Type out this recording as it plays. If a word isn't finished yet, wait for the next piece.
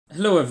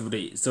Hello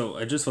everybody. So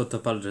I just want to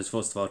apologise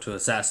first of all to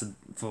Assassin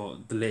for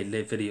the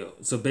late video.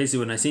 So basically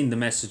when I seen the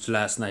message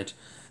last night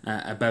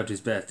about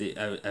his birthday,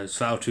 I was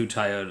far too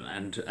tired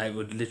and I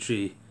would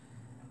literally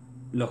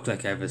look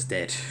like I was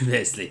dead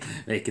basically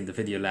making the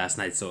video last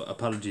night. So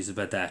apologies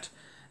about that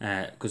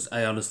because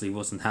I honestly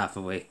wasn't half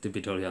awake, to be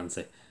totally honest.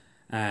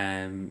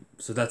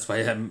 So that's why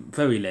I'm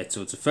very late.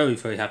 So it's a very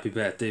happy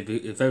birthday,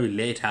 a very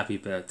late happy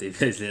birthday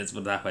basically, let's put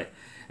it that way,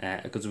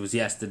 because it was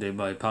yesterday.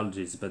 My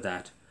apologies about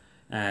that.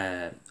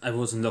 I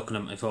wasn't looking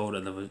at my phone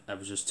and I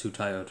was just too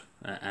tired,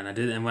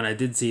 and when I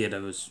did see it I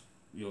was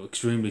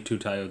extremely too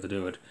tired to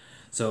do it.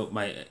 So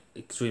my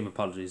extreme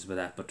apologies for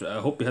that. But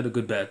I hope you had a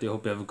good birthday. I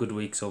hope you have a good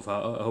week so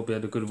far. I hope you're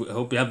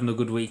having a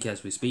good week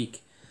as we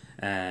speak.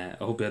 I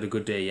hope you had a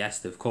good day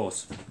yesterday, of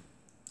course.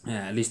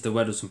 At least the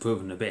weather's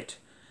improving a bit.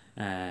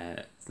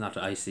 It's not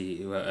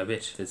icy a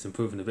bit. It's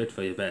improving a bit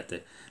for your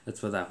birthday.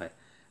 Let's put it that way.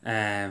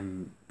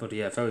 But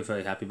yeah,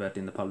 very happy birthday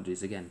and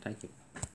apologies again. Thank you.